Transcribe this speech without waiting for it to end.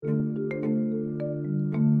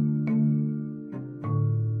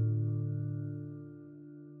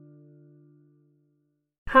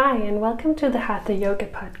Hi, and welcome to the Hatha Yoga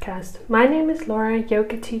podcast. My name is Laura,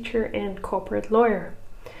 yoga teacher and corporate lawyer.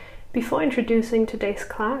 Before introducing today's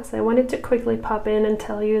class, I wanted to quickly pop in and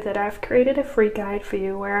tell you that I've created a free guide for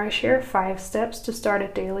you where I share 5 steps to start a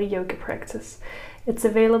daily yoga practice. It's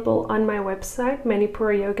available on my website,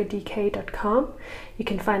 manipurayogadk.com. You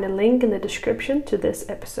can find a link in the description to this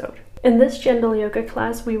episode. In this gentle yoga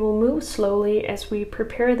class, we will move slowly as we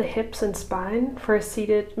prepare the hips and spine for a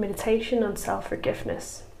seated meditation on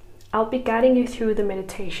self-forgiveness. I'll be guiding you through the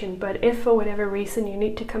meditation, but if for whatever reason you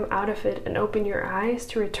need to come out of it and open your eyes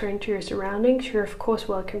to return to your surroundings, you're of course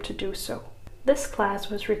welcome to do so. This class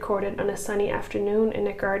was recorded on a sunny afternoon in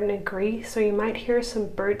a garden in Greece, so you might hear some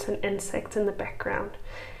birds and insects in the background.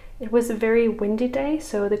 It was a very windy day,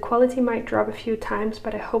 so the quality might drop a few times,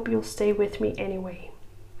 but I hope you'll stay with me anyway.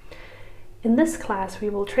 In this class, we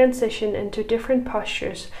will transition into different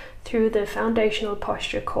postures through the foundational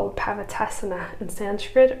posture called Pavatasana in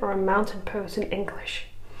Sanskrit, or a mountain pose in English.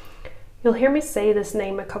 You'll hear me say this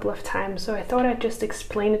name a couple of times, so I thought I'd just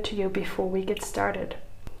explain it to you before we get started.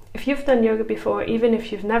 If you've done yoga before, even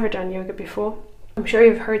if you've never done yoga before, I'm sure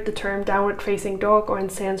you've heard the term downward facing dog, or in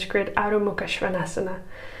Sanskrit, Adho Mukha Svanasana.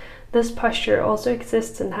 This posture also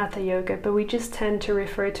exists in Hatha Yoga, but we just tend to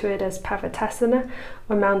refer to it as Pavatasana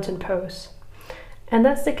or mountain pose. And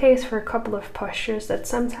that's the case for a couple of postures that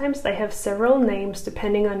sometimes they have several names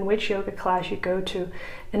depending on which yoga class you go to.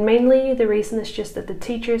 And mainly the reason is just that the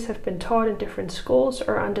teachers have been taught in different schools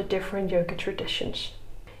or under different yoga traditions.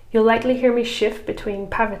 You'll likely hear me shift between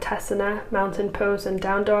Pavatasana, mountain pose, and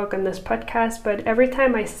down dog on this podcast, but every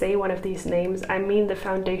time I say one of these names, I mean the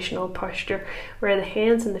foundational posture, where the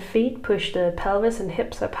hands and the feet push the pelvis and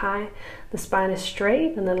hips up high, the spine is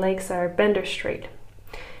straight, and the legs are bent or straight.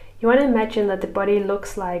 You want to imagine that the body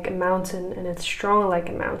looks like a mountain, and it's strong like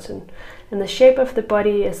a mountain, and the shape of the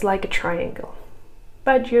body is like a triangle.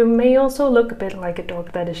 But you may also look a bit like a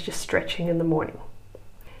dog that is just stretching in the morning.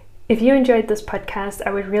 If you enjoyed this podcast,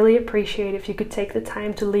 I would really appreciate if you could take the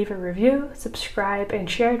time to leave a review, subscribe, and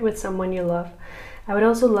share it with someone you love. I would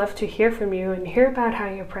also love to hear from you and hear about how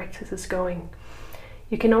your practice is going.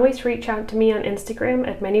 You can always reach out to me on Instagram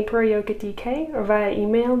at manipurayogadk or via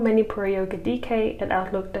email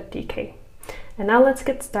manipurayogadk@outlook.dk. And now let's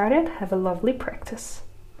get started. Have a lovely practice.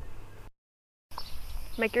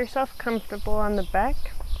 Make yourself comfortable on the back.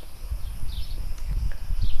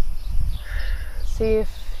 See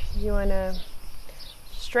if you want to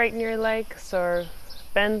straighten your legs or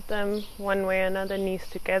bend them one way or another, knees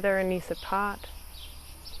together or knees apart.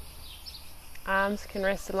 Arms can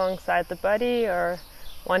rest alongside the body, or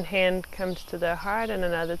one hand comes to the heart and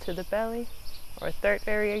another to the belly, or a third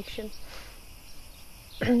variation.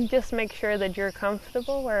 Just make sure that you're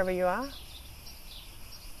comfortable wherever you are.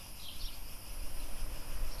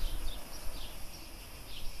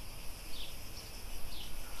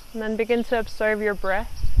 And then begin to observe your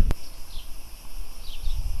breath.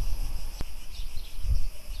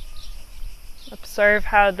 Observe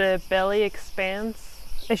how the belly expands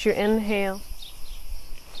as you inhale.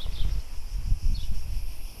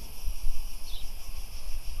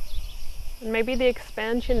 And maybe the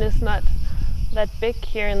expansion is not that big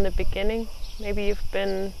here in the beginning. Maybe you've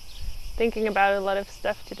been thinking about a lot of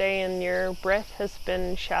stuff today and your breath has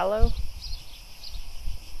been shallow.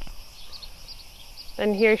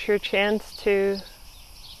 Then here's your chance to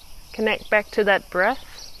connect back to that breath.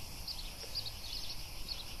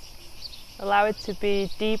 Allow it to be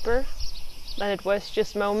deeper than it was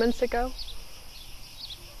just moments ago.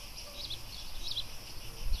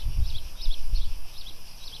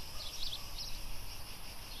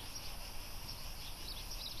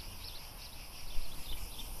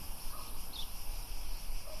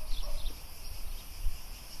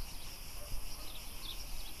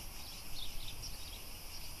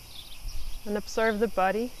 And observe the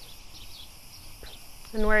body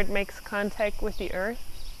and where it makes contact with the earth.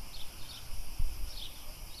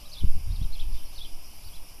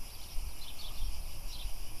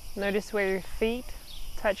 Notice where your feet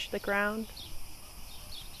touch the ground.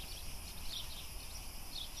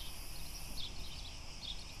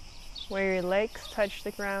 Where your legs touch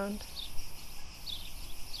the ground.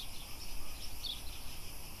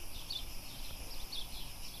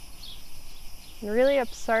 And really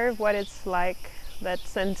observe what it's like, that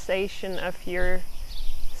sensation of your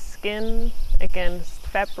skin against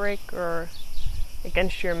fabric or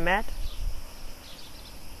against your mat.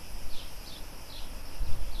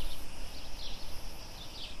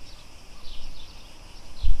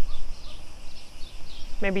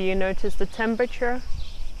 Maybe you notice the temperature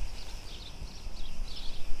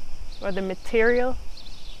or the material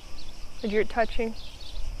that you're touching.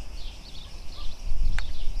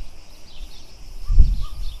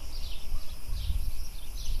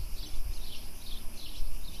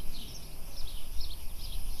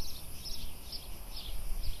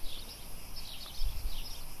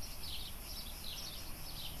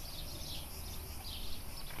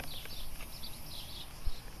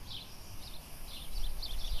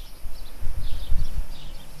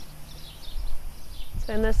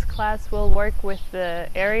 So in this class we'll work with the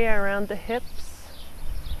area around the hips,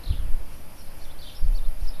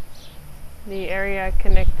 the area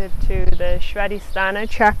connected to the Svadhisthana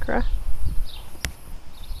chakra,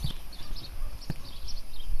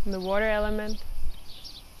 and the water element.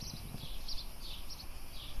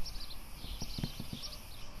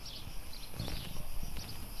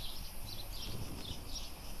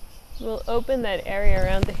 We'll open that area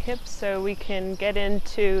around the hips so we can get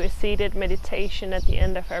into a seated meditation at the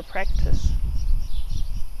end of our practice.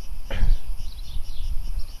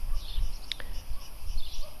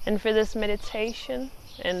 And for this meditation,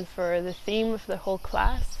 and for the theme of the whole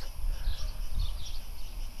class,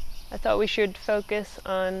 I thought we should focus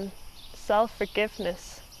on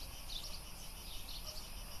self-forgiveness.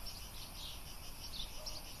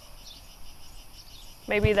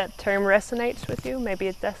 Maybe that term resonates with you, maybe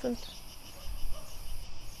it doesn't.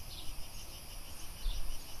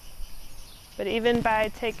 But even by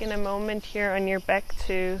taking a moment here on your back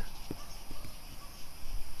to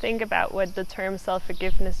think about what the term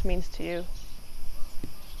self-forgiveness means to you.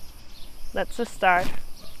 That's a start.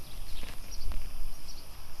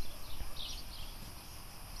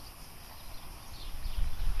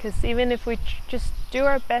 Because even if we just do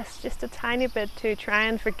our best, just a tiny bit, to try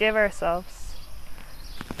and forgive ourselves,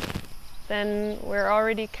 then we're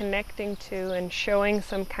already connecting to and showing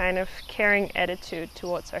some kind of caring attitude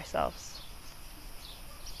towards ourselves.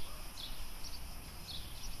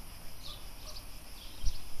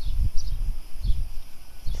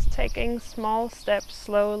 Just taking small steps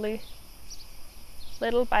slowly,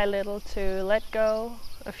 little by little, to let go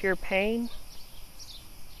of your pain,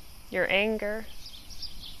 your anger,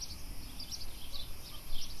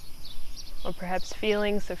 or perhaps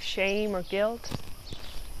feelings of shame or guilt.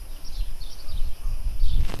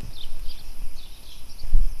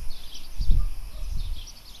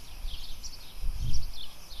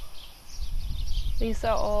 These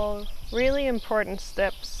are all really important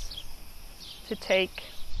steps to take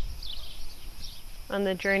on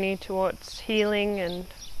the journey towards healing and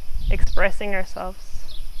expressing ourselves.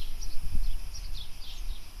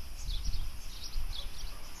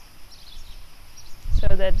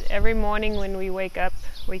 So that every morning when we wake up,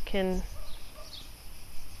 we can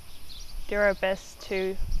do our best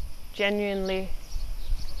to genuinely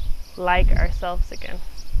like ourselves again.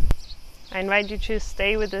 I invite you to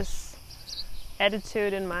stay with this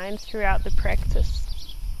attitude in mind throughout the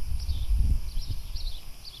practice.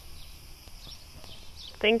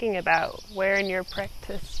 Thinking about where in your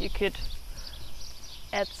practice you could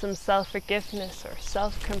add some self-forgiveness or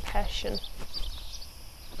self-compassion.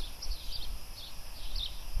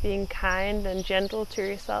 Being kind and gentle to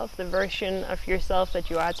yourself, the version of yourself that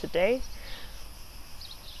you are today,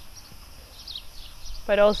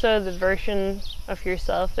 but also the version of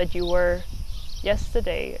yourself that you were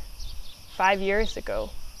yesterday, 5 years ago,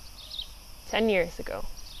 10 years ago.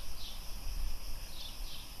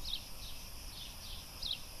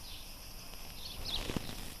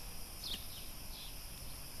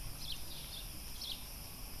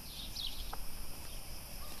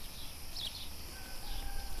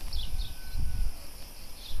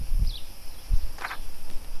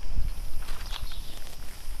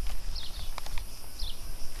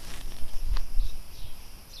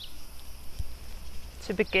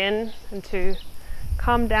 To begin and to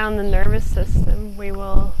calm down the nervous system, we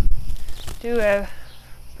will do a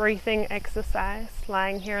breathing exercise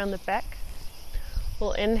lying here on the back.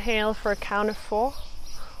 We'll inhale for a count of 4,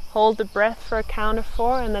 hold the breath for a count of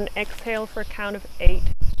 4, and then exhale for a count of 8.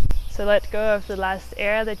 So let go of the last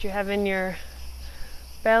air that you have in your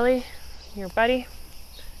belly, your body,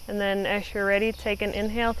 and then as you're ready, take an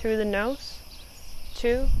inhale through the nose.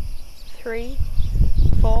 2, 3,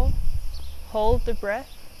 4. Hold the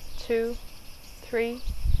breath. 2, 3,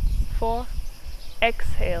 4.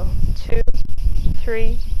 Exhale. 2,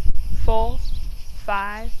 3, 4,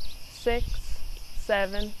 5, 6,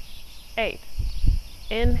 7, 8.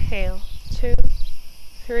 Inhale. 2,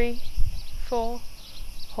 3, 4.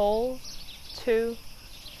 Hold. 2,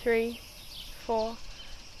 3, 4.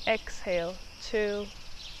 Exhale. 2,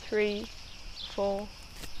 3, 4,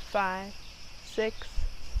 5, 6,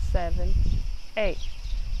 7, 8.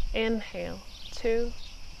 Inhale, 2,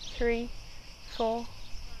 3, 4,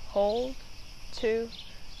 hold, 2,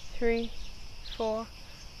 3, 4,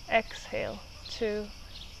 exhale, 2,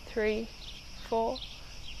 3, 4,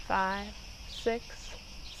 5, 6,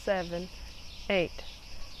 7, 8.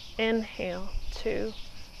 Inhale, 2,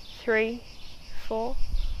 3, 4,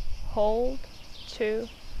 hold, 2,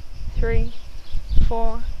 3,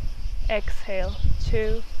 4, exhale,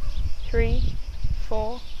 2, 3,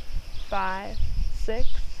 4, 5, 6,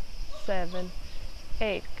 7,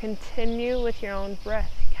 8. Continue with your own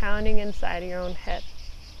breath, counting inside your own head.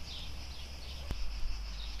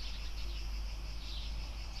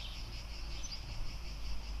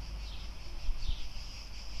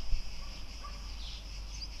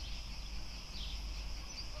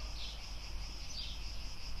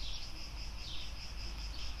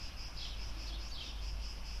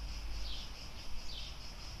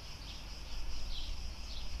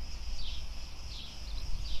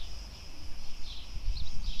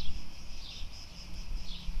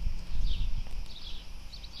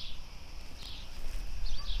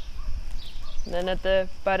 And then at the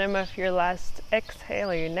bottom of your last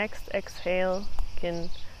exhale, or your next exhale, you can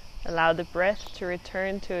allow the breath to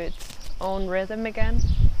return to its own rhythm again.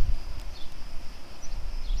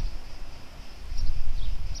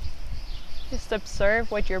 Just observe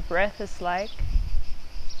what your breath is like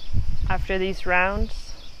after these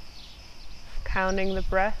rounds of counting the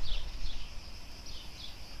breath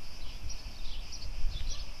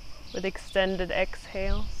with extended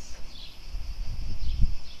exhales.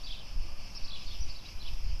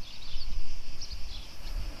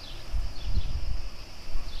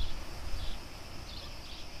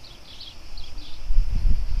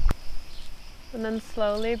 And then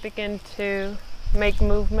slowly begin to make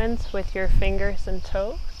movements with your fingers and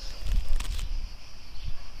toes,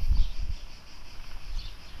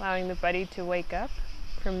 allowing the body to wake up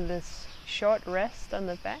from this short rest on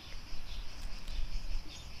the back.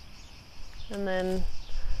 And then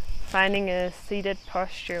finding a seated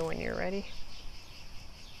posture when you're ready.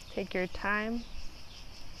 Take your time.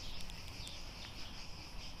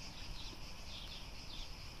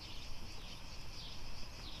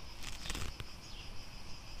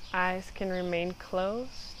 Eyes can remain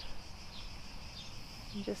closed.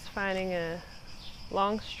 Just finding a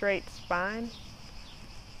long straight spine.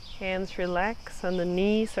 Hands relax on the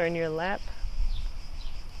knees or in your lap.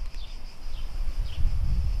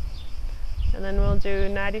 And then we'll do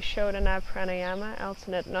Nadi Shodhana Pranayama,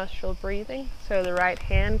 alternate nostril breathing. So the right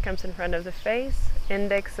hand comes in front of the face,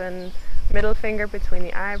 index and middle finger between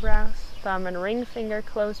the eyebrows, thumb and ring finger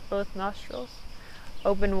close both nostrils.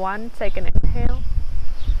 Open one, take an inhale,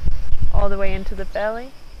 all the way into the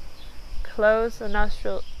belly. Close the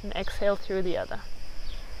nostril and exhale through the other.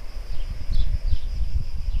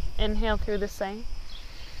 Inhale through the same.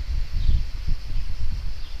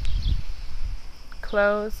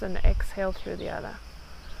 Close and exhale through the other.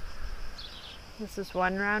 This is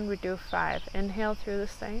one round, we do 5. Inhale through the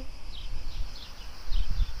same.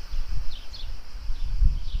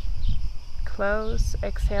 Close,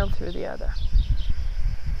 exhale through the other.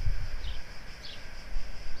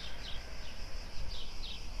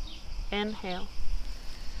 Inhale.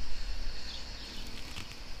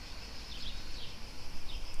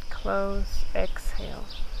 Close, exhale.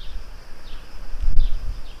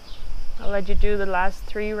 I'll let you do the last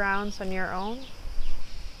 3 rounds on your own.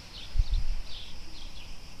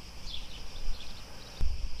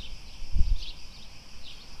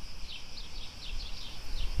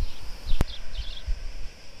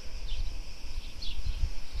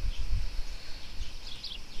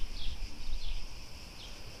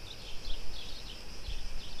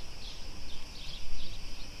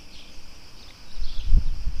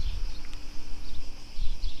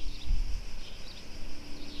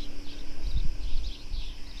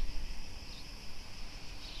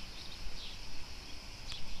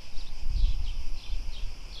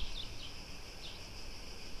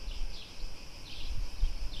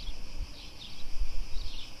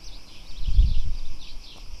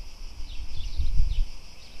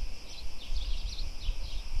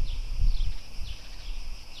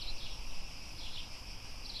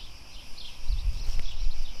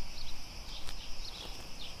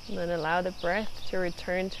 And then allow the breath to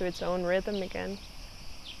return to its own rhythm again.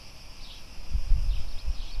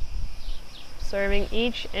 Observing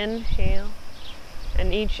each inhale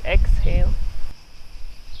and each exhale.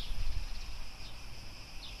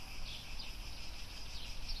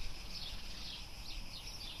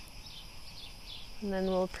 And then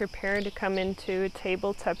we'll prepare to come into a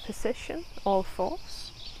tabletop position, all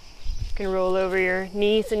fours. You can roll over your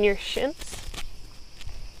knees and your shins,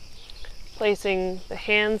 placing the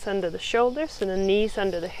hands under the shoulders and the knees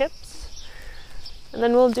under the hips. And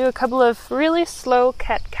then we'll do a couple of really slow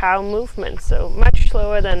cat-cow movements, so much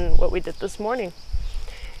slower than what we did this morning.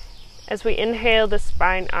 As we inhale, the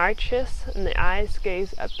spine arches and the eyes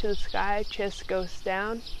gaze up to the sky, chest goes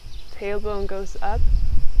down, tailbone goes up.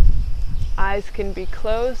 Eyes can be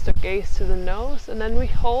closed or gaze to the nose, and then we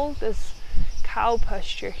hold this cow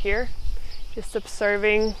posture here, just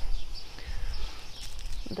observing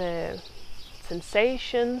the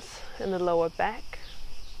sensations in the lower back,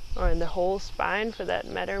 or in the whole spine for that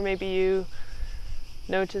matter. Maybe you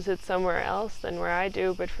notice it somewhere else than where I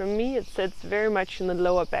do, but for me it sits very much in the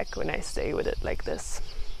lower back when I stay with it like this.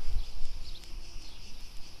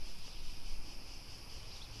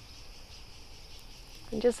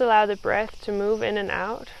 And just allow the breath to move in and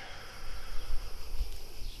out.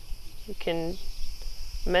 You can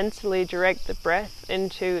mentally direct the breath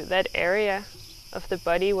into that area of the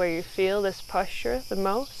body where you feel this posture the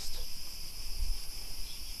most.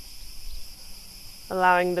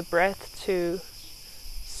 Allowing the breath to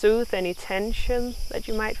soothe any tension that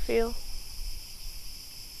you might feel.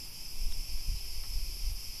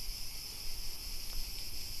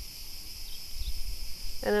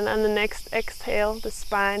 And then on the next exhale, the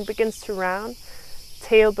spine begins to round.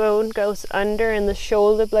 Tailbone goes under and the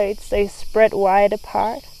shoulder blades, they spread wide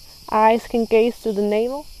apart. Eyes can gaze to the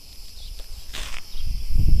navel.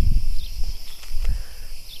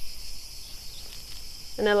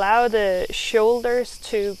 And allow the shoulders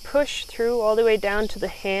to push through all the way down to the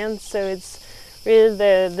hands, so it's really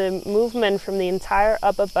the movement from the entire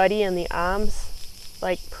upper body and the arms,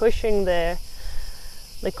 like pushing the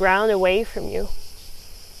ground away from you.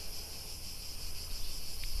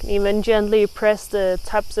 You can even gently press the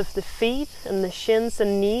tops of the feet and the shins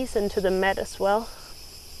and knees into the mat as well.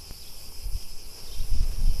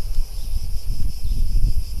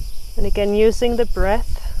 And again, using the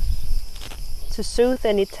breath to soothe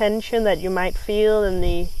any tension that you might feel in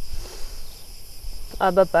the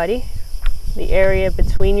upper body, the area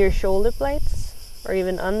between your shoulder blades, or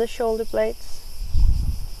even on the shoulder blades.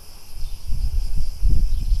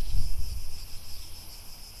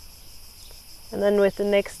 And then with the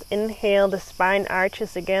next inhale, the spine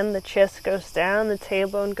arches again, the chest goes down, the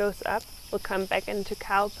tailbone goes up. We'll come back into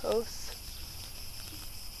cow pose.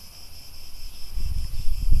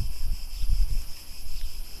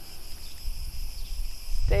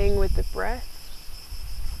 Staying with the breath.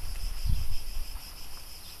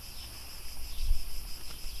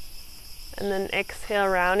 And then exhale,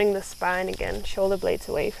 rounding the spine again, shoulder blades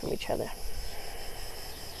away from each other.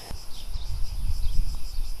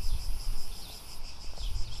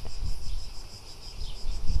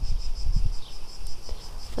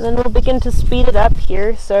 And then we'll begin to speed it up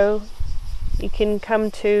here, so you can come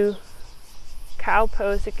to cow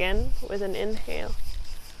pose again with an inhale,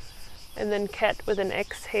 and then cat with an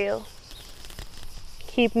exhale.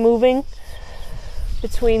 Keep moving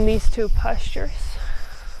between these two postures.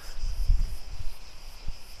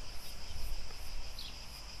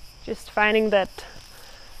 Just finding that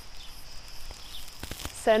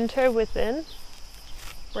center within,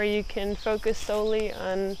 where you can focus solely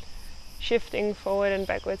on shifting forward and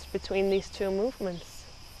backwards between these two movements.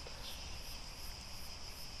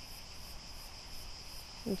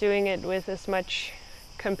 Doing it with as much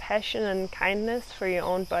compassion and kindness for your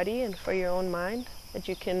own body and for your own mind that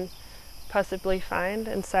you can possibly find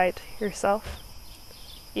inside yourself.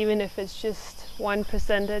 Even if it's just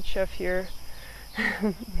 1% of your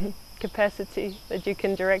capacity that you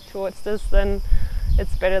can direct towards this, then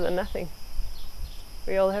it's better than nothing.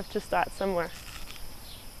 We all have to start somewhere.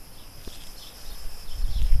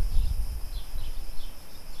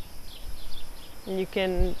 And you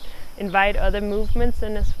can invite other movements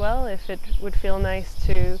in as well if it would feel nice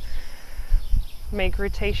to make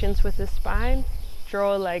rotations with the spine.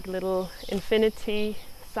 Draw like little infinity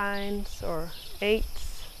signs or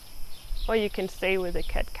 8s, or you can stay with the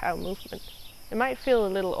cat-cow movement. It might feel a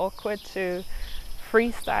little awkward to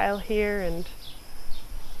freestyle here and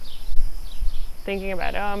thinking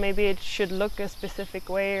about, oh, maybe it should look a specific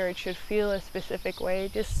way or it should feel a specific way.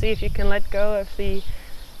 Just see if you can let go of the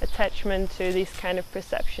attachment to these kind of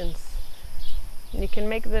perceptions. And you can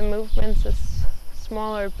make the movements as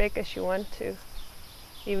small or big as you want to,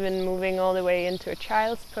 even moving all the way into a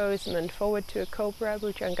child's pose and then forward to a cobra,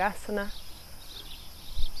 Bhujangasana.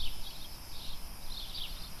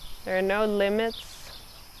 There are no limits,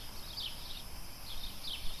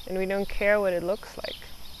 and we don't care what it looks like.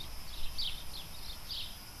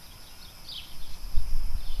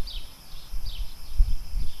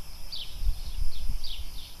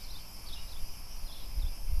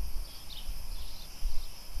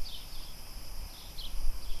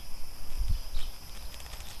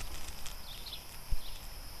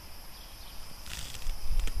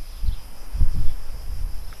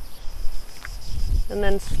 And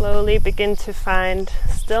then slowly begin to find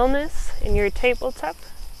stillness in your tabletop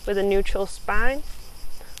with a neutral spine.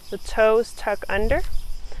 The toes tuck under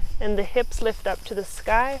and the hips lift up to the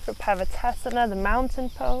sky for Pavatasana, the mountain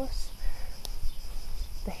pose.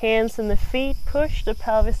 The hands and the feet push the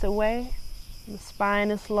pelvis away. The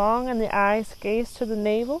spine is long and the eyes gaze to the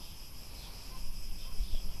navel.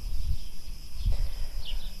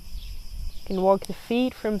 You can walk the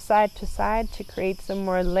feet from side to side to create some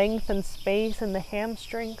more length and space in the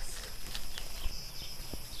hamstrings.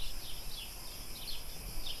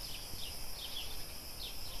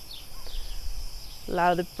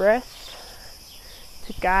 Allow the breath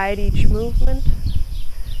to guide each movement,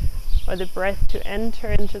 or the breath to enter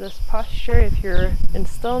into this posture if you're in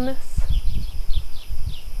stillness.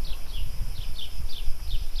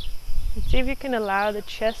 And see if you can allow the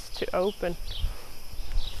chest to open.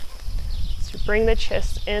 So bring the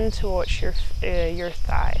chest in towards your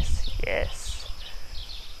thighs. Yes.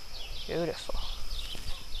 Beautiful.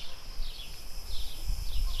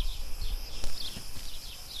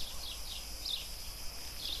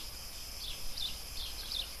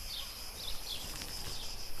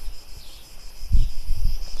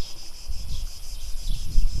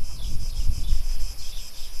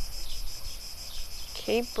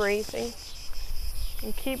 Keep breathing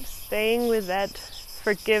and keep staying with that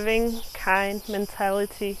forgiving, kind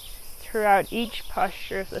mentality throughout each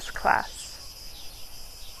posture of this class.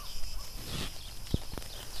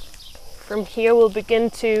 From here we'll begin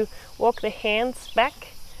to walk the hands back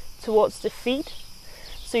towards the feet,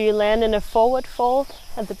 so you land in a forward fold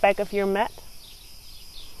at the back of your mat.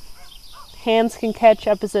 Hands can catch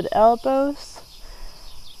opposite elbows,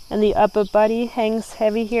 and the upper body hangs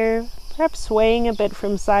heavy here, perhaps swaying a bit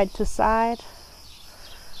from side to side.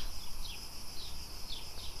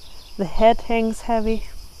 The head hangs heavy.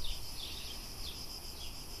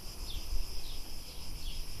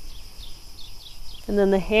 And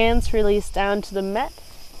then the hands release down to the mat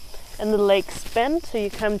and the legs bend, so you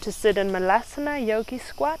come to sit in Malasana, Yogi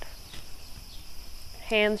Squat.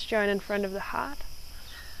 Hands join in front of the heart.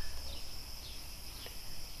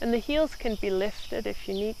 And the heels can be lifted if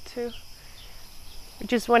you need to. We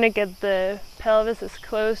just want to get the pelvis as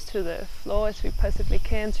close to the floor as we possibly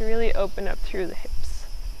can to really open up through the hips.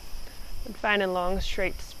 And find a long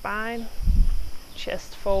straight spine,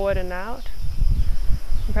 chest forward and out.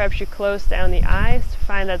 And perhaps you close down the eyes to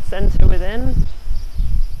find that center within,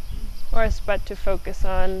 or a spot to focus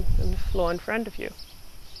on the floor in front of you.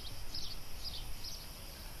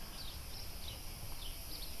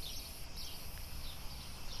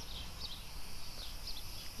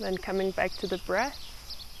 Then coming back to the breath.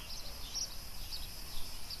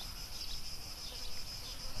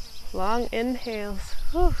 Long inhales,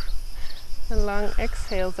 whew, and long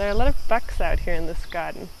exhales. There are a lot of bugs out here in this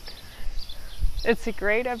garden. It's a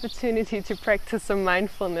great opportunity to practice some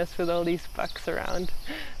mindfulness with all these bugs around.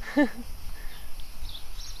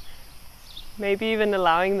 Maybe even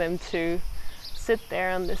allowing them to sit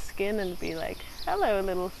there on the skin and be like, "Hello,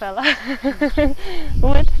 little fella.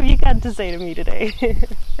 What have you got to say to me today?"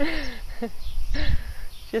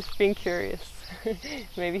 Just being curious.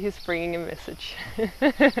 Maybe he's bringing a message.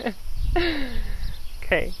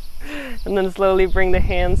 Okay. And then slowly bring the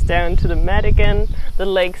hands down to the mat again. The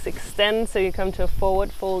legs extend, so you come to a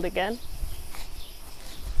forward fold again.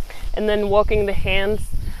 And then walking the hands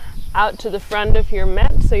out to the front of your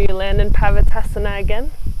mat, so you land in Pavatasana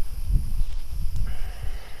again.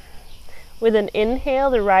 With an inhale,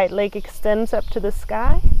 the right leg extends up to the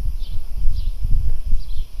sky.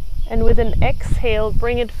 And with an exhale,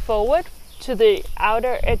 bring it forward to the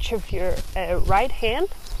outer edge of your right hand.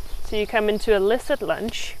 So you come into a lizard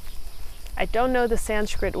lunge. I don't know the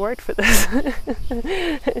Sanskrit word for this.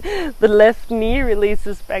 The left knee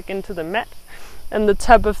releases back into the mat, and the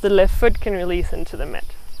top of the left foot can release into the mat.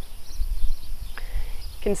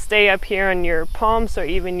 You can stay up here on your palms or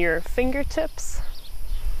even your fingertips.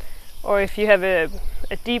 Or if you have a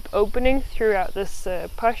deep opening throughout this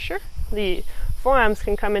posture, the forearms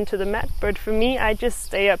can come into the mat, but for me, I just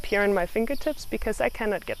stay up here on my fingertips because I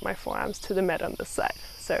cannot get my forearms to the mat on this side.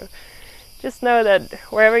 So just know that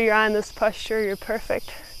wherever you are in this posture, you're perfect.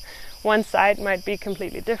 One side might be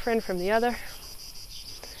completely different from the other.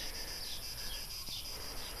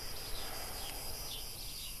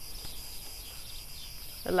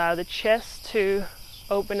 Allow the chest to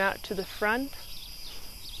open out to the front.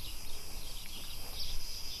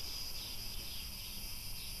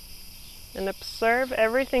 And observe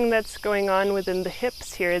everything that's going on within the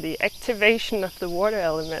hips here, the activation of the water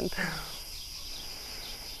element.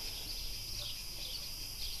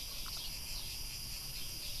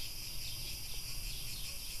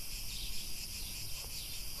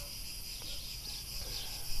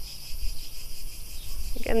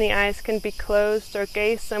 Again, the eyes can be closed or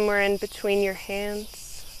gaze somewhere in between your hands.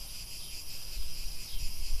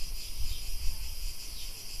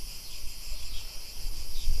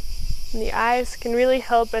 And the eyes can really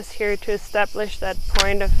help us here to establish that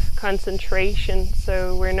point of concentration,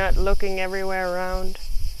 so we're not looking everywhere around.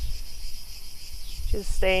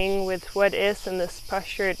 Just staying with what is in this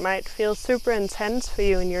posture. It might feel super intense for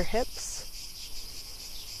you in your hips.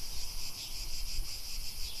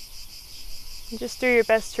 And just do your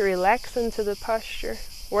best to relax into the posture,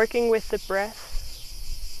 working with the breath.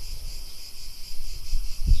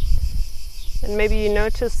 And maybe you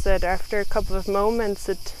notice that after a couple of moments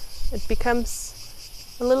it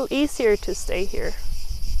becomes a little easier to stay here.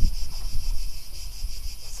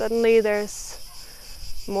 Suddenly there's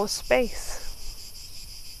more space.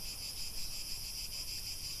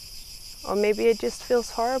 Or maybe it just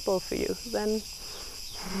feels horrible for you. Then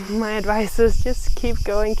my advice is just keep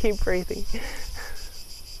going, keep breathing.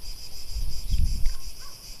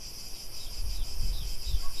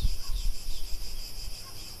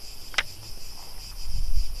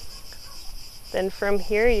 Then from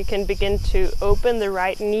here you can begin to open the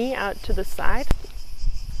right knee out to the side.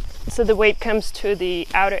 So the weight comes to the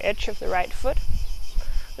outer edge of the right foot.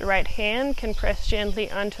 The right hand can press gently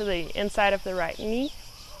onto the inside of the right knee.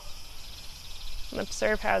 And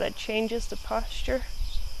observe how that changes the posture.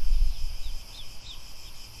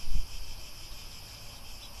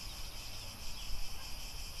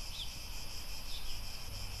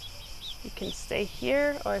 You can stay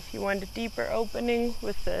here, or if you want a deeper opening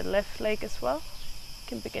with the left leg as well, you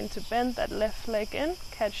can begin to bend that left leg in,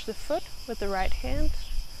 catch the foot with the right hand.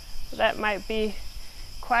 That might be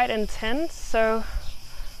quite intense, so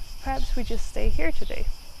perhaps we just stay here today.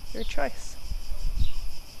 Your choice.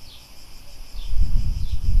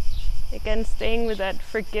 Again, staying with that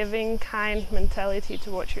forgiving, kind mentality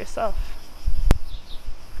towards yourself.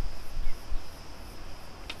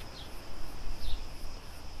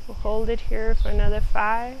 We'll hold it here for another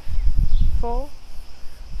 5, 4,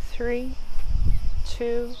 3,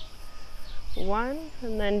 2, 1,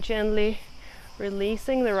 and then gently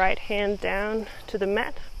releasing the right hand down to the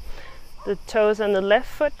mat. The toes on the left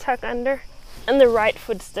foot tuck under, and the right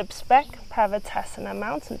foot steps back, Pavatasana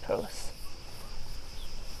mountain pose.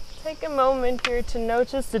 Take a moment here to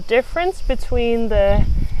notice the difference between the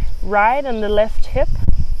right and the left hip.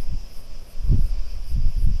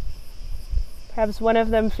 Perhaps one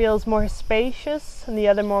of them feels more spacious and the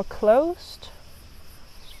other more closed.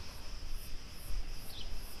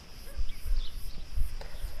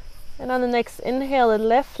 And on the next inhale, the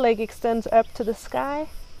left leg extends up to the sky.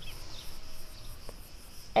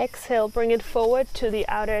 Exhale, bring it forward to the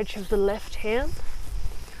outer edge of the left hand.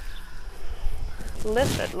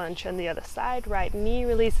 Lifted lunge on the other side. Right knee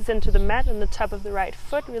releases into the mat and the top of the right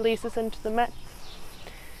foot releases into the mat.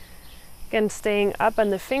 Again, staying up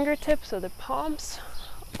on the fingertips or the palms,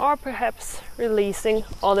 or perhaps releasing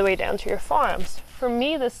all the way down to your forearms. For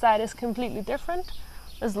me, this side is completely different.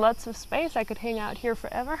 There's lots of space. I could hang out here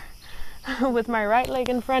forever. With my right leg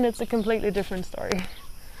in front, it's a completely different story.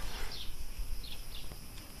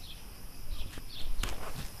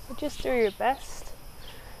 But just do your best.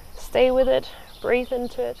 Stay with it. Breathe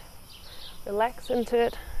into it, relax into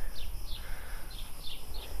it.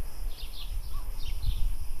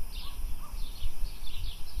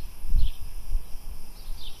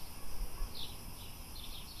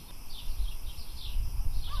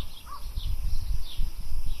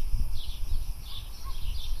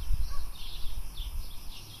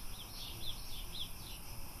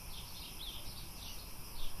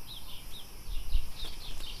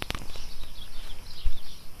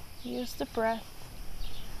 Use the breath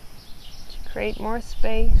to create more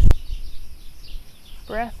space.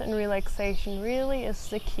 Breath and relaxation really is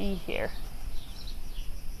the key here.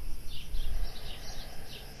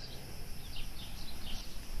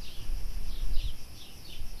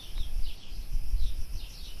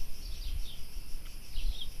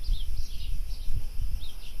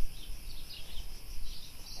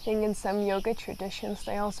 I think in some yoga traditions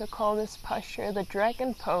they also call this posture the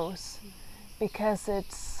dragon pose, because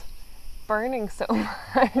it's burning so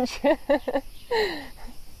much.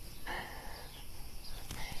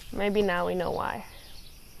 Maybe now we know why.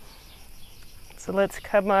 So let's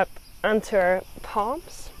come up onto our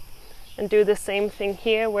palms and do the same thing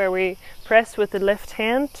here, where we press with the left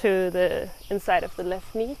hand to the inside of the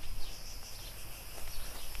left knee.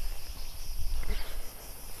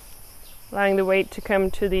 Allowing the weight to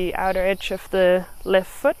come to the outer edge of the left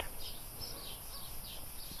foot.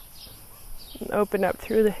 And open up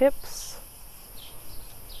through the hips.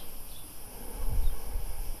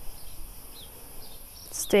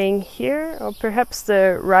 Staying here, or perhaps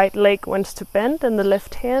the right leg wants to bend and the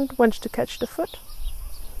left hand wants to catch the foot.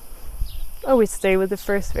 Always stay with the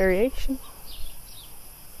first variation.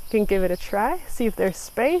 You can give it a try, see if there's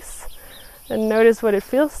space, and notice what it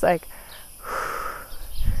feels like.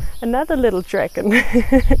 Another little dragon.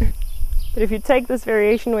 But if you take this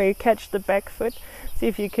variation where you catch the back foot, see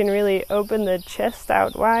if you can really open the chest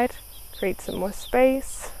out wide, create some more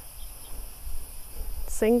space,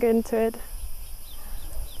 sink into it,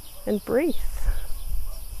 and breathe.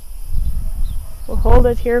 We'll hold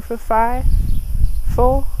it here for 5,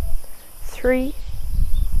 4, 3,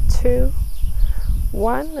 2,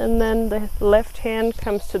 1, and then the left hand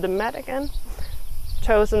comes to the mat again.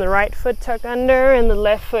 Toes in the right foot tuck under, and the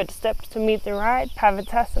left foot steps to meet the right.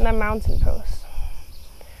 Pavatasana, mountain pose.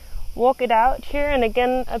 Walk it out here, and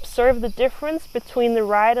again observe the difference between the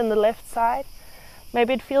right and the left side.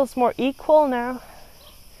 Maybe it feels more equal now,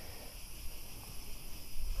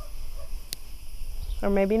 or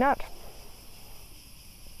maybe not.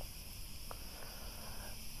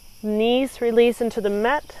 Knees release into the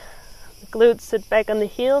mat. The glutes sit back on the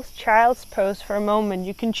heels. Child's pose for a moment.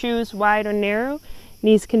 You can choose wide or narrow.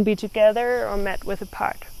 Knees can be together or mat width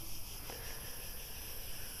apart.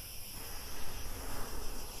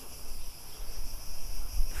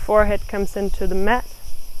 Forehead comes into the mat.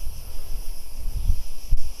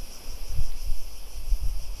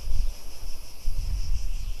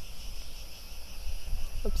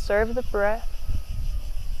 Observe the breath.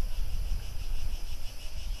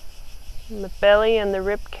 And the belly and the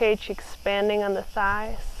rib cage expanding on the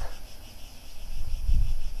thighs.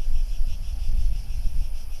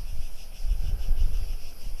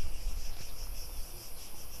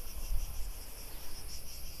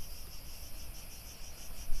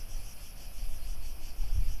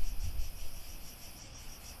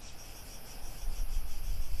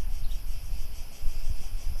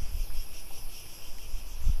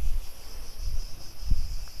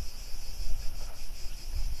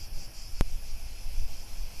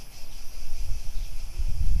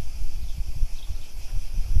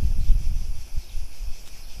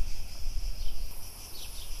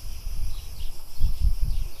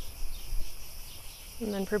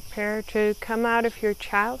 And then prepare to come out of your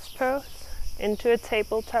child's pose into a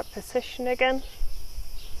tabletop position again.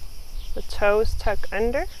 The toes tuck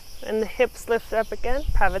under and the hips lift up again,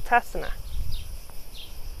 Pavatasana.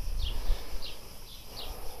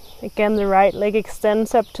 Again, the right leg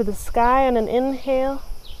extends up to the sky on an inhale.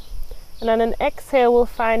 And on an exhale, we'll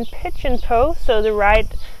find pigeon pose. So the right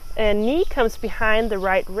knee comes behind the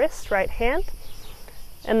right wrist, right hand.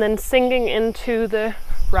 And then sinking into the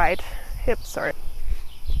right hip,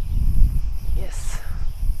 Yes.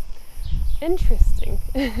 Interesting.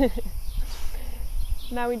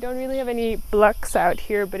 Now we don't really have any blocks out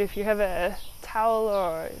here, but if you have a towel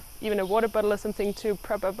or even a water bottle or something to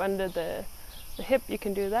prop up under the hip, you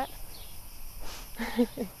can do that.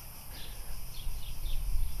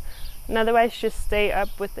 And otherwise just stay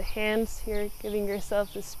up with the hands here, giving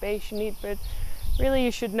yourself the space you need, but really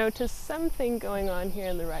you should notice something going on here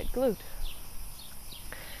in the right glute.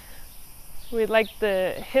 We'd like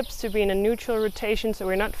the hips to be in a neutral rotation, so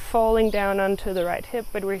we're not falling down onto the right hip,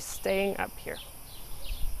 but we're staying up here.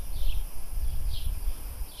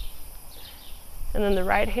 And then the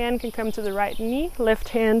right hand can come to the right knee, left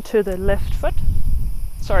hand to the left foot.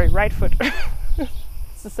 Sorry, right foot.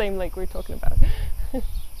 It's the same leg we're talking about.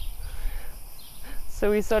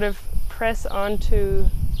 So we sort of press onto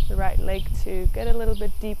the right leg to get a little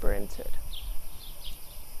bit deeper into it.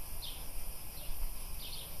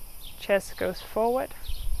 Chest goes forward.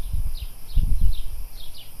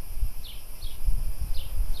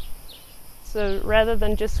 So rather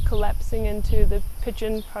than just collapsing into the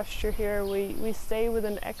pigeon posture here, we stay with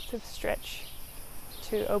an active stretch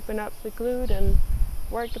to open up the glute and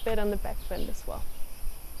work a bit on the back bend as well.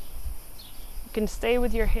 You can stay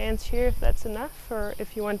with your hands here if that's enough, or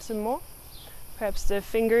if you want some more, perhaps the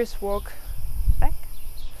fingers walk back.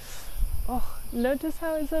 Oh, notice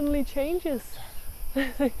how it suddenly changes.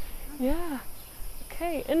 Yeah,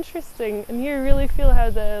 okay, interesting. And here you really feel how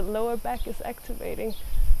the lower back is activating.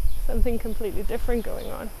 Something completely different going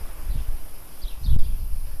on.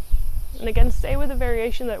 And again, stay with a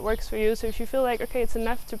variation that works for you. So if you feel like, okay, it's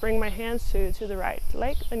enough to bring my hands to the right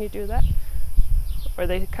leg, then you do that. Or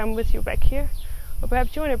they come with you back here. Or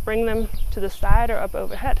perhaps you want to bring them to the side or up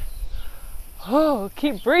overhead. Oh,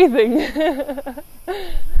 keep breathing.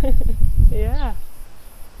 Yeah.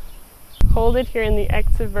 Hold it here in the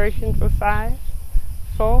active version for 5,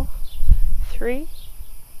 4, 3,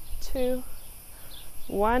 2,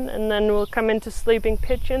 1, and then we'll come into sleeping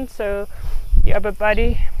pigeon. So the upper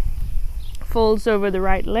body folds over the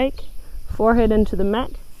right leg, forehead into the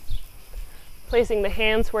mat, placing the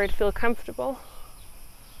hands where it feels comfortable.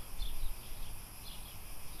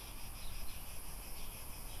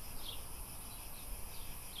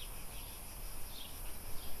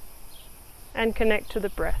 And connect to the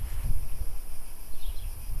breath.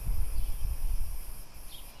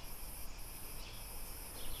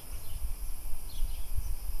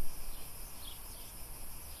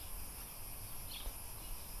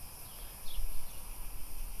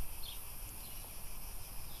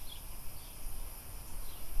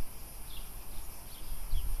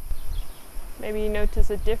 Maybe you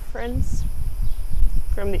notice a difference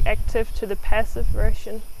from the active to the passive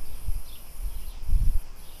version.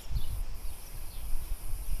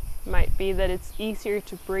 Might be that it's easier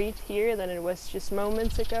to breathe here than it was just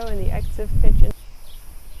moments ago in the active pigeon.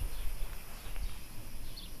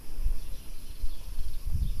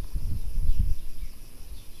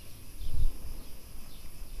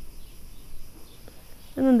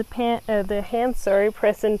 And then the hands,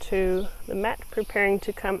 press into the mat, preparing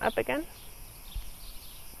to come up again.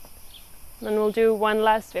 Then we'll do one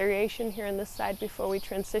last variation here on this side before we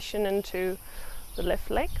transition into the left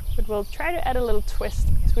leg. But we'll try to add a little twist,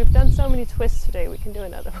 because we've done so many twists today, we can do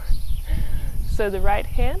another one. So the right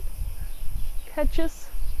hand catches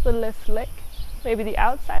the left leg, maybe the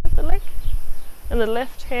outside of the leg, and the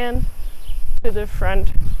left hand to the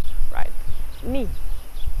front right knee.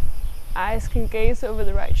 Eyes can gaze over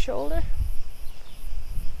the right shoulder.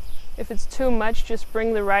 If it's too much, just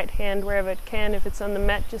bring the right hand wherever it can. If it's on the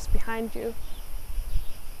mat, just behind you.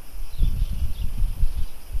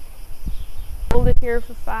 Hold it here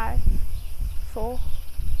for 5, 4,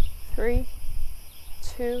 3,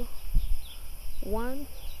 2, 1.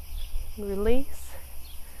 Release.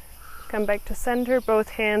 Come back to center, both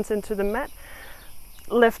hands into the mat.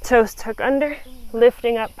 Left toes tuck under,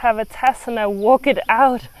 lifting up Pavatasana, walk it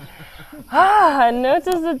out.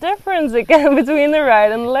 Notice the difference again between the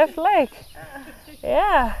right and the left leg.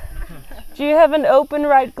 Yeah. Do you have an open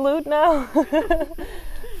right glute now?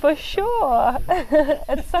 For sure.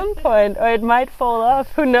 At some point, or it might fall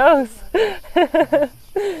off, who knows?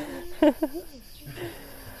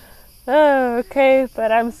 Oh, okay,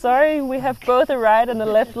 but I'm sorry, we have both a right and a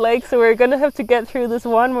left leg, so we're gonna have to get through this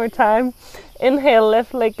one more time. Inhale,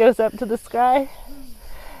 left leg goes up to the sky.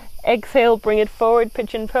 Exhale, bring it forward,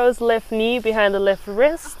 pigeon pose, left knee behind the left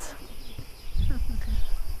wrist.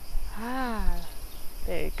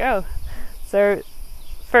 There you go. So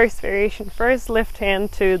first variation first, left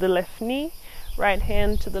hand to the left knee, right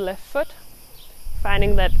hand to the left foot,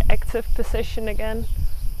 finding that active position again.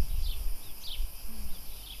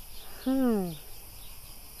 It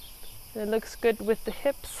looks good with the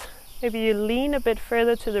hips. Maybe you lean a bit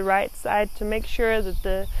further to the right side to make sure that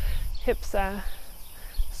the hips are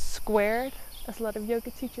squared, as a lot of yoga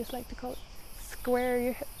teachers like to call it. Square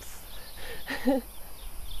your hips.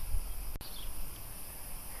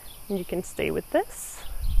 And you can stay with this.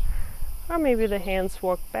 Or maybe the hands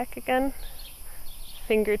walk back again.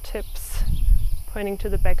 Fingertips pointing to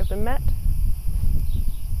the back of the mat.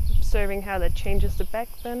 Observing how that changes the back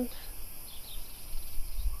bend.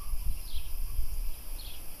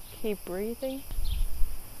 Keep breathing.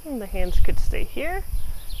 And the hands could stay here,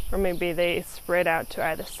 or maybe they spread out to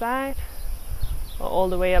either side, or all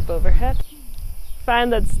the way up overhead.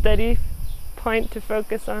 Find that steady point to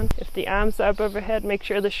focus on. If the arms are up overhead, make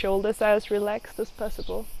sure the shoulders are as relaxed as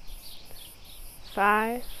possible.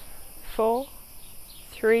 5, 4,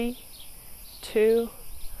 3, 2,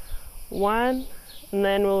 1, and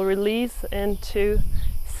then we'll release into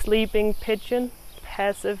sleeping pigeon,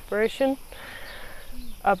 passive version.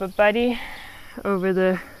 Upper body over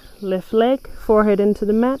the left leg, forehead into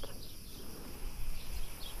the mat.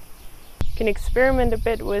 You can experiment a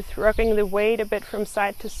bit with rocking the weight a bit from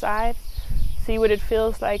side to side. See what it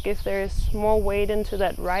feels like if there's more weight into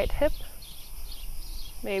that right hip.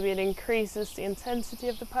 Maybe it increases the intensity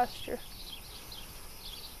of the posture.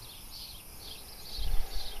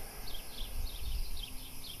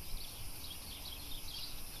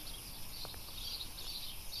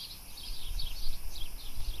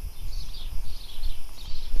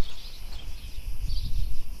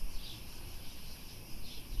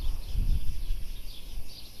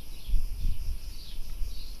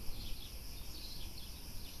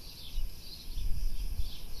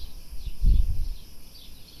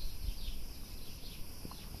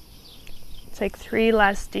 Take 3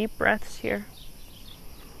 last deep breaths here.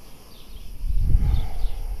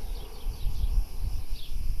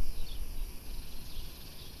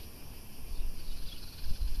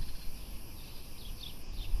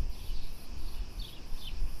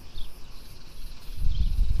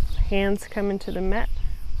 Hands come into the mat,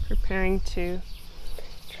 preparing to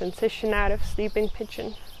transition out of sleeping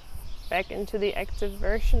pigeon back into the active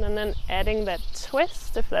version, and then adding that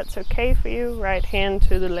twist, if that's okay for you. Right hand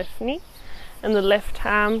to the left knee, and the left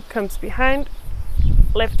arm comes behind.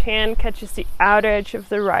 Left hand catches the outer edge of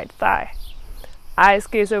the right thigh. Eyes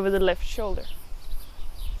gaze over the left shoulder.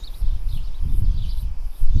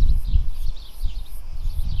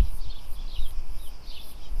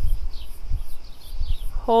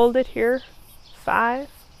 Hold it here. 5,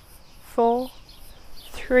 4,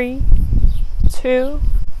 3, 2,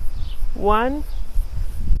 1.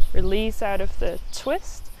 Release out of the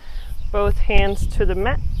twist. Both hands to the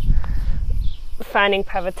mat. Finding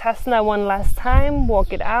Pavatasana one last time.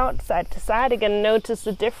 Walk it out side to side. Again, notice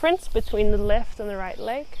the difference between the left and the right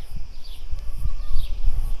leg.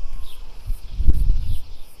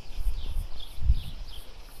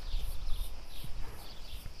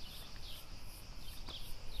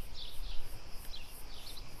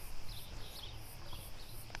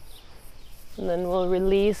 And then we'll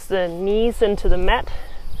release the knees into the mat.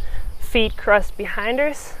 Feet crossed behind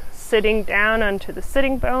us. Sitting down onto the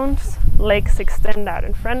sitting bones. Legs extend out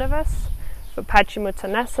in front of us. For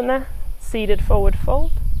Paschimottanasana, seated forward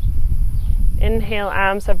fold. Inhale,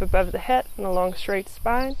 arms up above the head and a long straight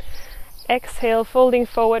spine. Exhale, folding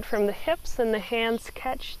forward from the hips, and the hands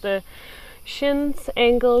catch the shins,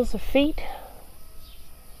 ankles of feet.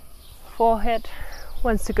 Forehead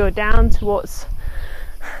wants to go down towards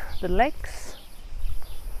the legs.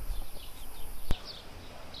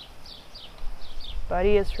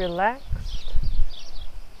 Body is relaxed.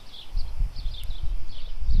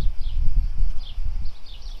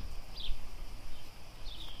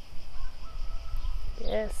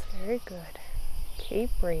 Yes, very good. Keep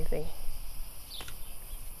breathing.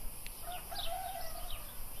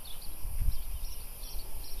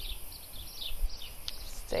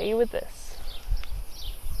 Stay with this.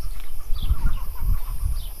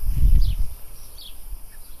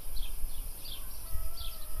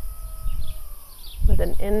 With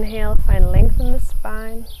an inhale, find length in the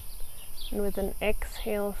spine, and with an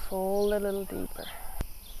exhale, fold a little deeper.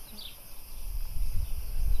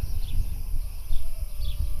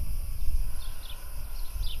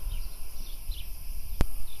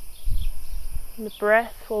 The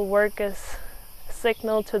breath will work as a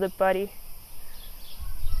signal to the body.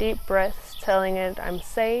 Deep breaths telling it, I'm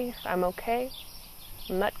safe, I'm okay,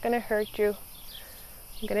 I'm not going to hurt you,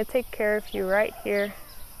 I'm going to take care of you right here.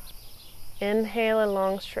 Inhale, a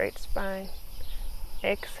long straight spine.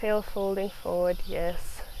 Exhale, folding forward,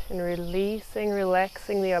 yes, and releasing,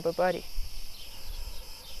 relaxing the upper body.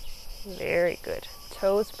 Very good.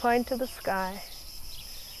 Toes point to the sky.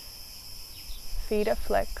 Feet are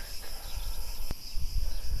flexed.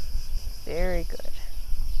 Very good.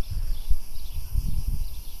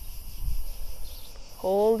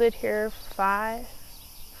 Hold it here. 5,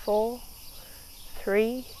 4,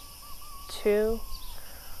 3, 2,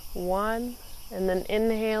 1. And then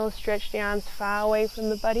inhale, stretch the arms far away from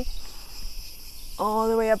the body, all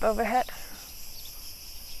the way up overhead.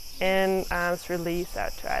 And arms release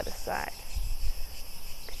out to either side.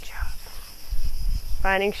 Good job.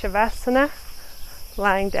 Finding Shavasana,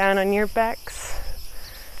 lying down on your backs.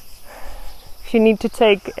 If you need to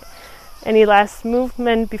take any last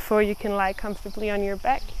movement before you can lie comfortably on your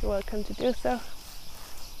back, you're welcome to do so.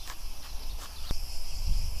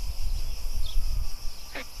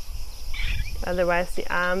 Otherwise, the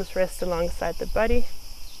arms rest alongside the body.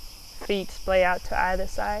 Feet splay out to either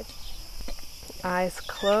side. Eyes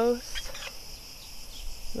closed.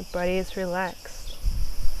 The body is relaxed.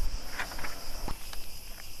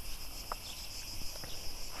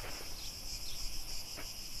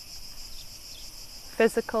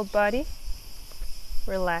 Physical body,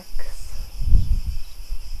 relax.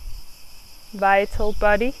 Vital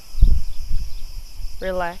body,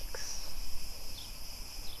 relax.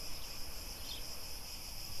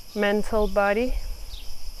 Mental body,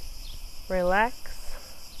 relax.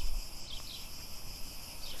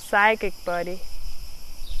 Psychic body,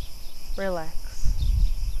 relax.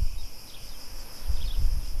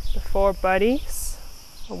 The 4 bodies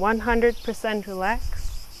are 100% relaxed.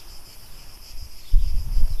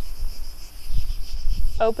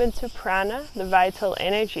 Open to prana, the vital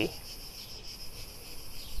energy.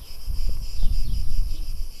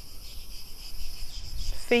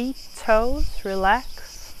 Feet, toes, relax.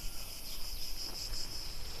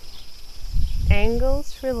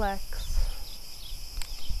 Ankles, relax.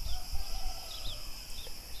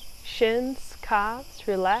 Shins, calves,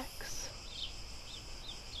 relax.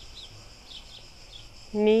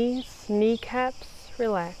 Knees, kneecaps,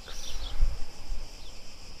 relax.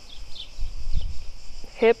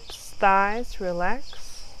 Hips, thighs,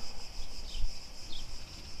 relax.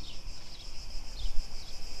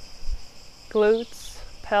 Glutes,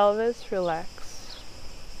 pelvis, relax.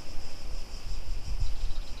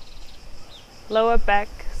 Lower back,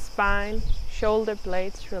 spine, shoulder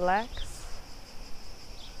blades, relax.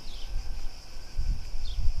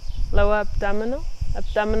 Lower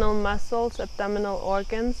abdominal muscles, abdominal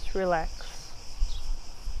organs, relax.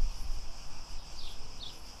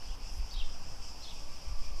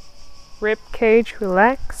 Rib cage,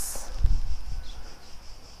 relax.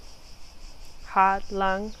 Heart,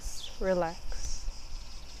 lungs, relax.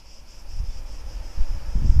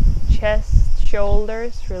 Chest,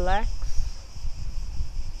 shoulders, relax.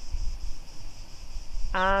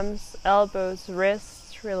 Arms, elbows,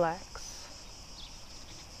 wrists, relax.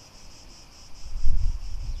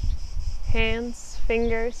 Hands,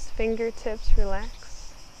 fingers, fingertips,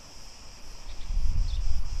 relax.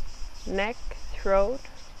 Neck, throat,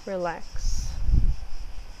 relax.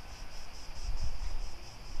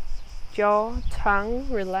 Jaw, tongue,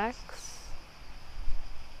 relax.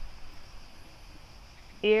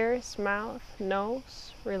 Ears, mouth,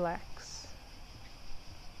 nose, relax.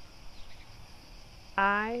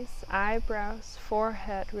 Eyes, eyebrows,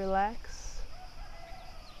 forehead, relax.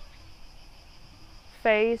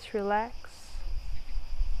 Face, relax.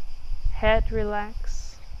 Head,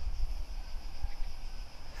 relax.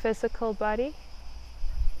 Physical body,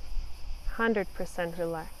 100%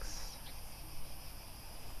 relax.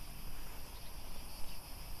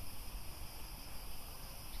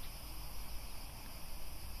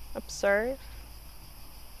 Observe.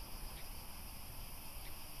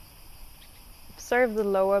 Observe the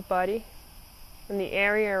lower body and the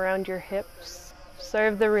area around your hips.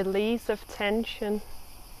 Observe the release of tension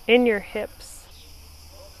in your hips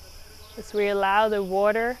as we allow the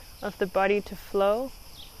water of the body to flow.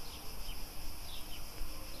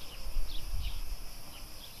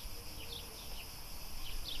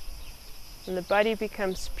 And the body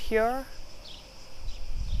becomes pure,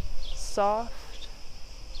 soft,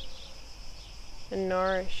 and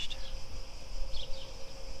nourished.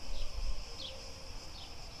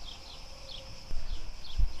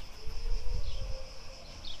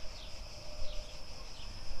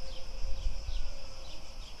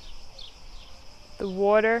 The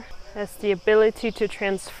water has the ability to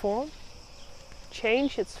transform,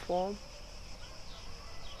 change its form.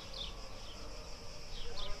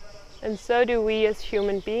 And so do we as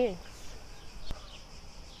human beings.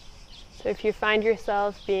 So if you find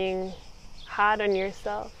yourself being hard on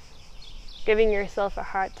yourself, giving yourself a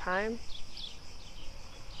hard time,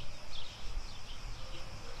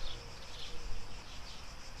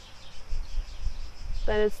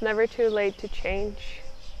 then it's never too late to change.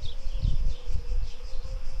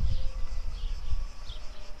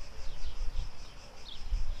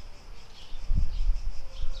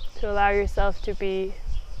 To allow yourself to be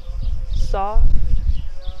soft,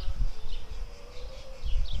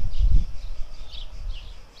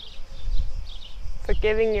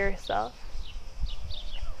 forgiving yourself,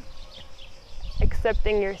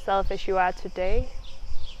 accepting yourself as you are today,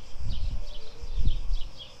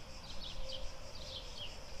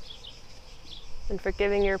 and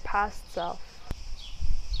forgiving your past self.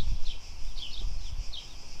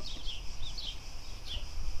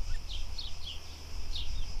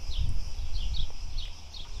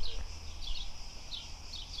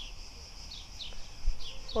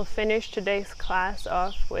 We'll finish today's class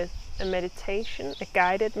off with a meditation, a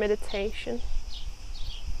guided meditation.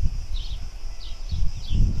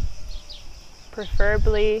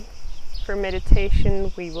 Preferably for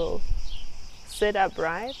meditation, we will sit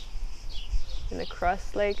upright in a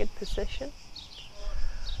cross-legged position.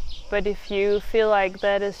 But if you feel like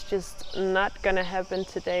that is just not gonna happen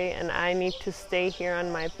today and I need to stay here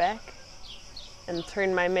on my back and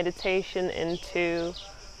turn my meditation into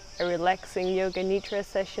a relaxing yoga nidra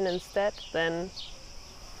session instead, then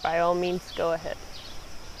by all means go ahead.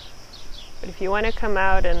 But if you want to come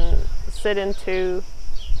out and sit into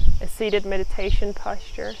a seated meditation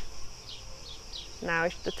posture, now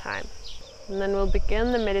is the time. And then we'll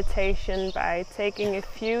begin the meditation by taking a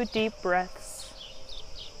few deep breaths,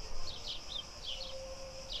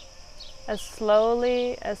 as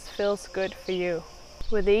slowly as feels good for you.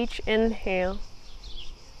 With each inhale,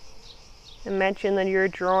 imagine that you're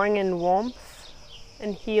drawing in warmth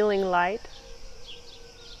and healing light.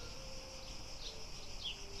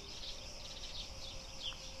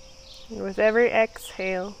 And with every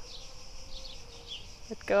exhale,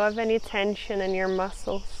 let go of any tension in your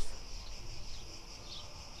muscles,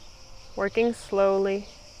 working slowly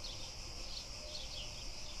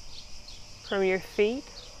from your feet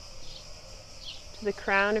to the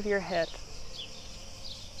crown of your head.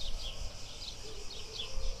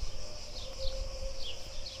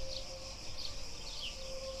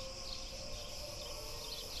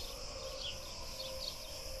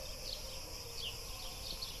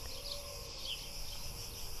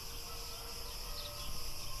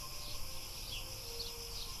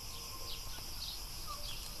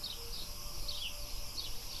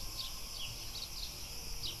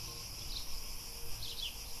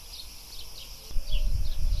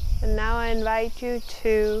 And now I invite you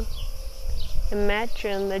to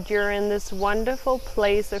imagine that you're in this wonderful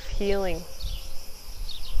place of healing.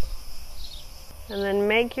 And then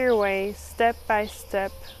make your way step by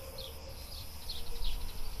step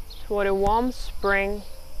toward a warm spring.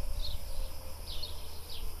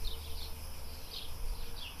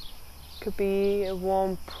 Could be a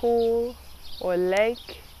warm pool or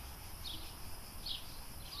lake.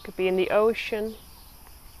 Could be in the ocean.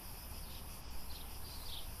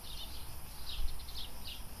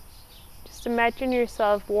 Just imagine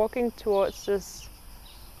yourself walking towards this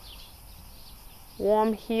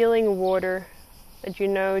warm healing water that you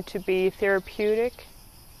know to be therapeutic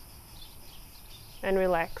and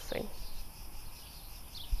relaxing.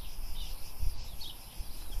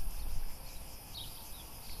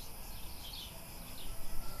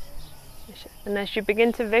 And as you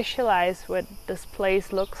begin to visualize what this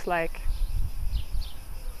place looks like,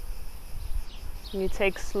 you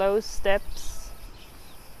take slow steps,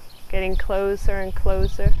 getting closer and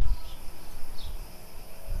closer.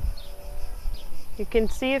 You can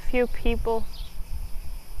see a few people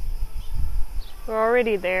who are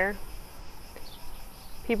already there,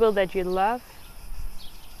 people that you love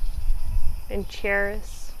and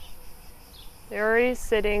cherish. They're already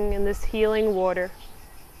sitting in this healing water.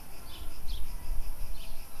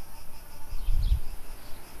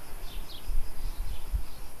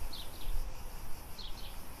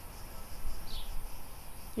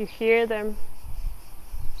 You hear them,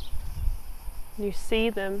 you see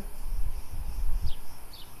them,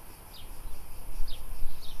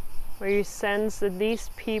 or you sense that these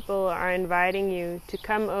people are inviting you to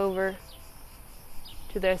come over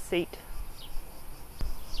to their seat.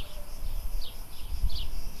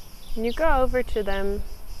 And you go over to them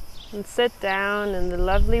and sit down in the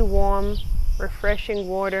lovely, warm, refreshing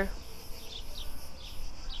water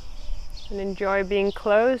and enjoy being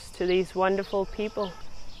close to these wonderful people.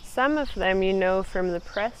 Some of them you know from the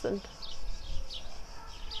present,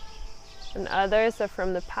 and others are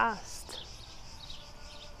from the past.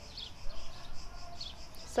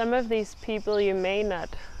 Some of these people you may not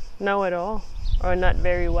know at all, or not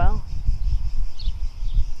very well.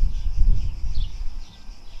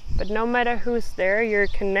 But no matter who's there, you're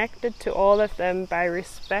connected to all of them by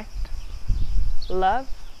respect, love,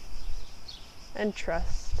 and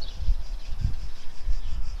trust.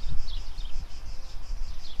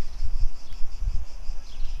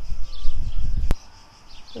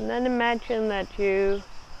 And then imagine that you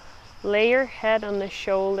lay your head on the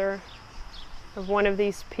shoulder of one of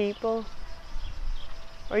these people,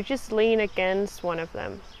 or just lean against one of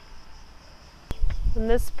them. And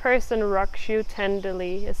this person rocks you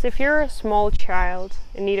tenderly, as if you're a small child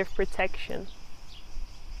in need of protection.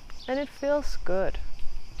 And it feels good.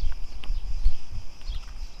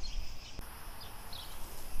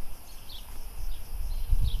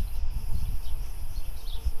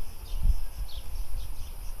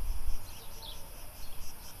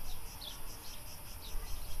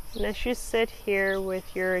 And as you sit here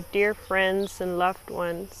with your dear friends and loved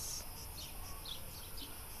ones,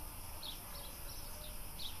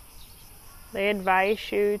 they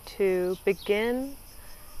advise you to begin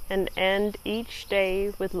and end each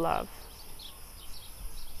day with love.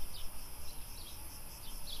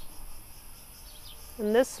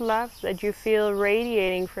 And this love that you feel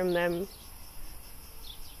radiating from them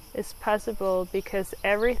is possible because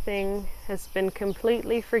everything has been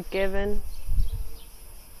completely forgiven,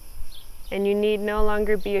 and you need no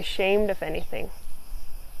longer be ashamed of anything.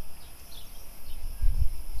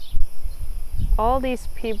 All these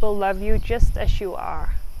people love you just as you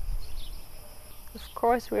are. Of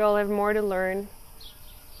course, we all have more to learn,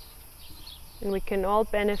 and we can all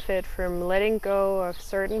benefit from letting go of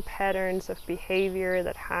certain patterns of behavior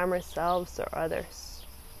that harm ourselves or others.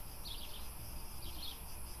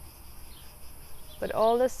 But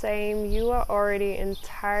all the same, you are already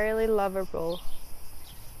entirely lovable,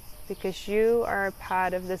 because you are a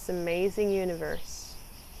part of this amazing universe.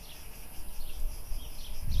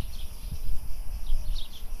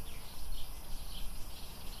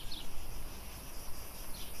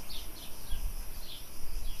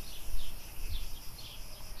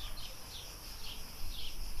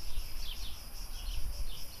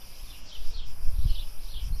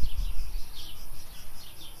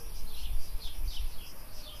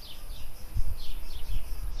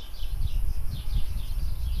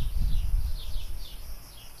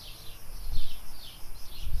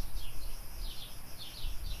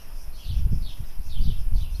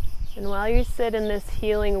 And while you sit in this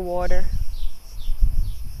healing water,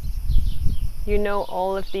 you know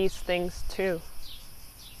all of these things too.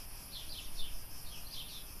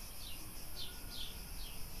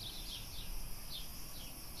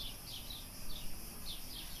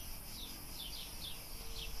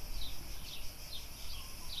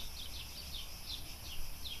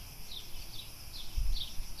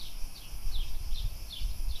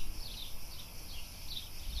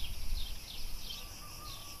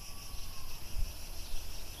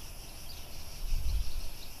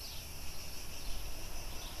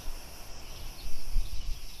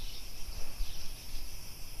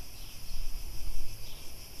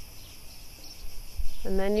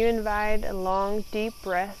 And then you invite a long, deep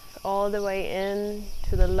breath all the way in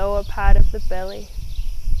to the lower part of the belly.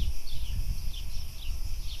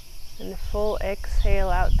 And a full exhale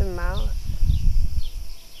out the mouth.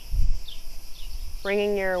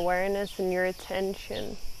 Bringing your awareness and your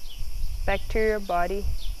attention back to your body,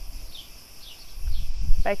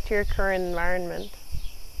 back to your current environment.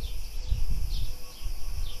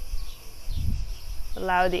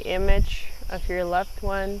 Allow the image of your loved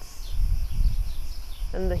ones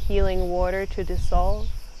and the healing water to dissolve.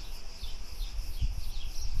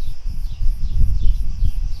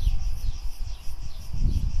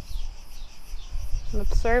 And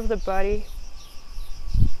observe the body,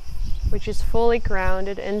 which is fully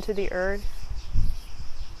grounded into the earth.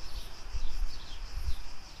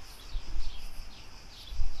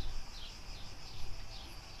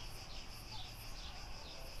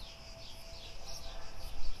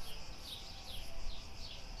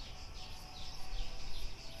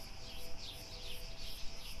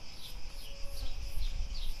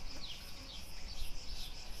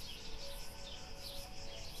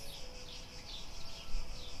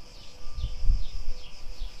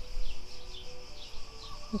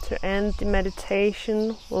 To end the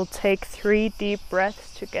meditation, we'll take 3 deep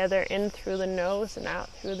breaths together, in through the nose and out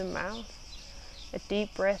through the mouth. A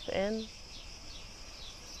deep breath in,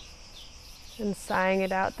 and sighing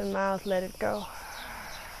it out the mouth, let it go.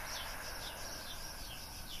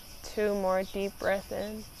 2 more deep breaths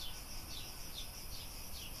in.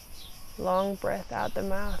 Long breath out the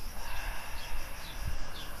mouth.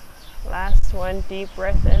 Last one, deep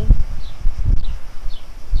breath in.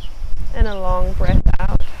 And a long breath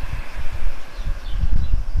out.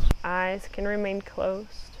 Eyes can remain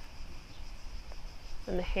closed.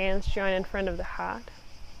 And the hands join in front of the heart.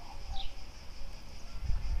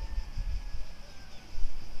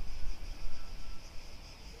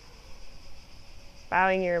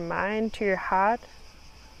 Bowing your mind to your heart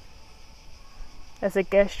as a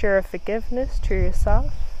gesture of forgiveness to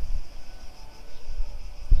yourself,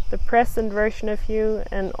 the present version of you,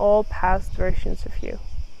 and all past versions of you.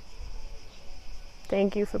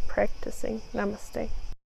 Thank you for practicing. Namaste.